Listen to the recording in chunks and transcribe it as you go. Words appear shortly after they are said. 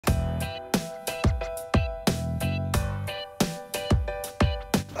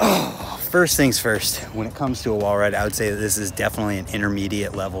first things first, when it comes to a wall ride, I would say that this is definitely an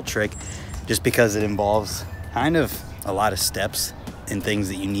intermediate level trick, just because it involves kind of a lot of steps and things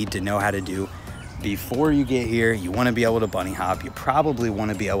that you need to know how to do before you get here. You want to be able to bunny hop. You probably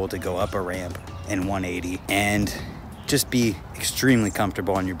want to be able to go up a ramp in 180 and just be extremely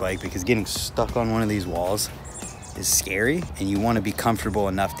comfortable on your bike, because getting stuck on one of these walls is scary, and you want to be comfortable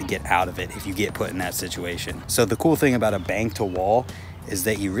enough to get out of it if you get put in that situation. So the cool thing about a bank to wall is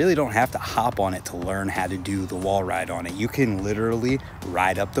that you really don't have to hop on it to learn how to do the wall ride on it. You can literally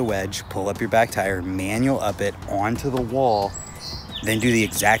ride up the wedge, pull up your back tire, manual up it onto the wall, then do the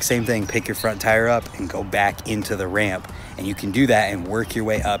exact same thing, pick your front tire up and go back into the ramp. And you can do that and work your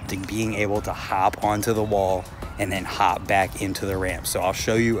way up to being able to hop onto the wall and then hop back into the ramp. So I'll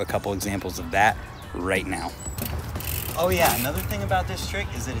show you a couple examples of that right now. Oh yeah, another thing about this trick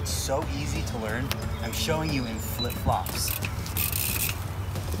is that it's so easy to learn. I'm showing you in flip-flops.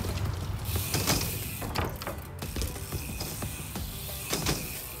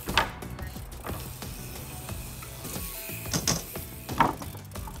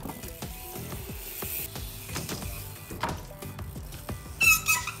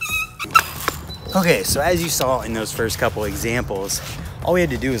 Okay, so as you saw in those first couple examples, all we had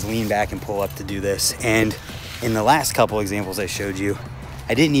to do is lean back and pull up to do this. And in the last couple examples I showed you,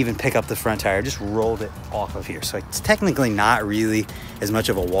 I didn't even pick up the front tire, I just rolled it off of here. So it's technically not really as much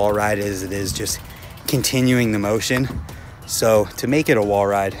of a wall ride as it is just continuing the motion. So to make it a wall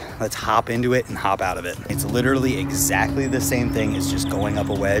ride, let's hop into it and hop out of it. It's literally exactly the same thing as just going up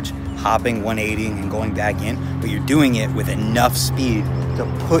a wedge, hopping 180 and going back in, but you're doing it with enough speed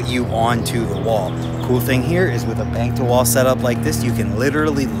to put you onto the wall. Cool thing here is with a bank to wall setup like this, you can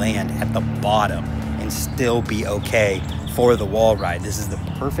literally land at the bottom and still be okay for the wall ride. This is the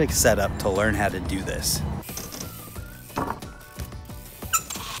perfect setup to learn how to do this.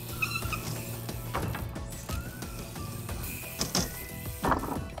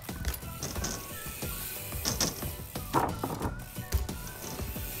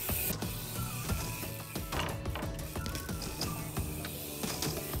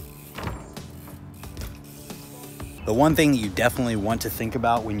 The one thing that you definitely want to think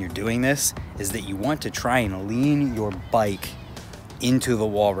about when you're doing this is that you want to try and lean your bike into the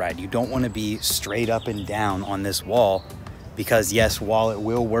wall ride. You don't want to be straight up and down on this wall, because yes, while it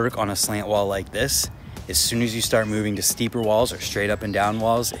will work on a slant wall like this, as soon as you start moving to steeper walls or straight up and down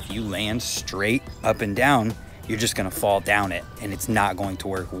walls, if you land straight up and down, you're just going to fall down it and it's not going to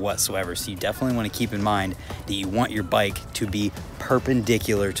work whatsoever. So you definitely want to keep in mind that you want your bike to be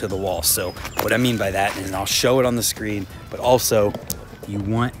perpendicular to the wall. So what I mean by that is, and I'll show it on the screen, but also you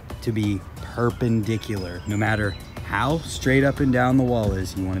want to be perpendicular. No matter how straight up and down the wall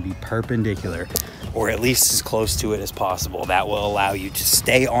is, you want to be perpendicular, or at least as close to it as possible. That will allow you to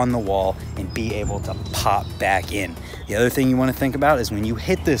stay on the wall and be able to pop back in. The other thing you want to think about is when you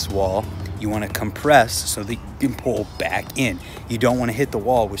hit this wall, you want to compress so that you can pull back in. You don't want to hit the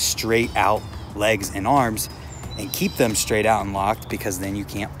wall with straight out legs and arms and keep them straight out and locked, because then you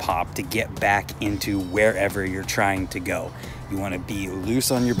can't pop to get back into wherever you're trying to go. You want to be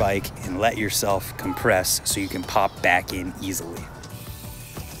loose on your bike and let yourself compress so you can pop back in easily.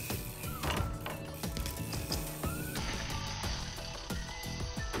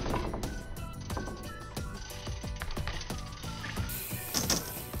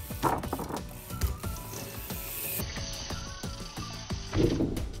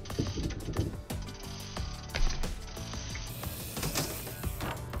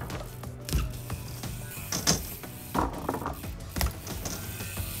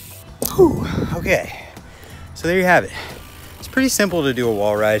 Whew, okay, so there you have it. It's pretty simple to do a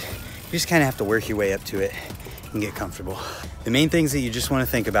wall ride. You just kind of have to work your way up to it and get comfortable. The main things that you just want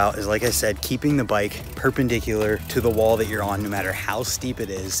to think about is, like I said, keeping the bike perpendicular to the wall that you're on, no matter how steep it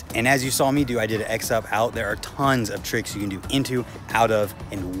is. And as you saw me do, I did an X up out. There are tons of tricks you can do into, out of,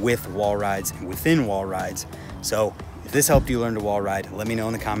 and with wall rides and within wall rides. So if this helped you learn to wall ride, let me know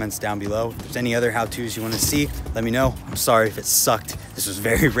in the comments down below. If there's any other how-tos you want to see, let me know. I'm sorry if it sucked. This was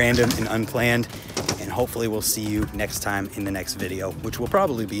very random and unplanned, and hopefully we'll see you next time in the next video, which will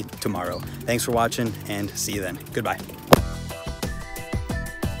probably be tomorrow. Thanks for watching, and see you then. Goodbye.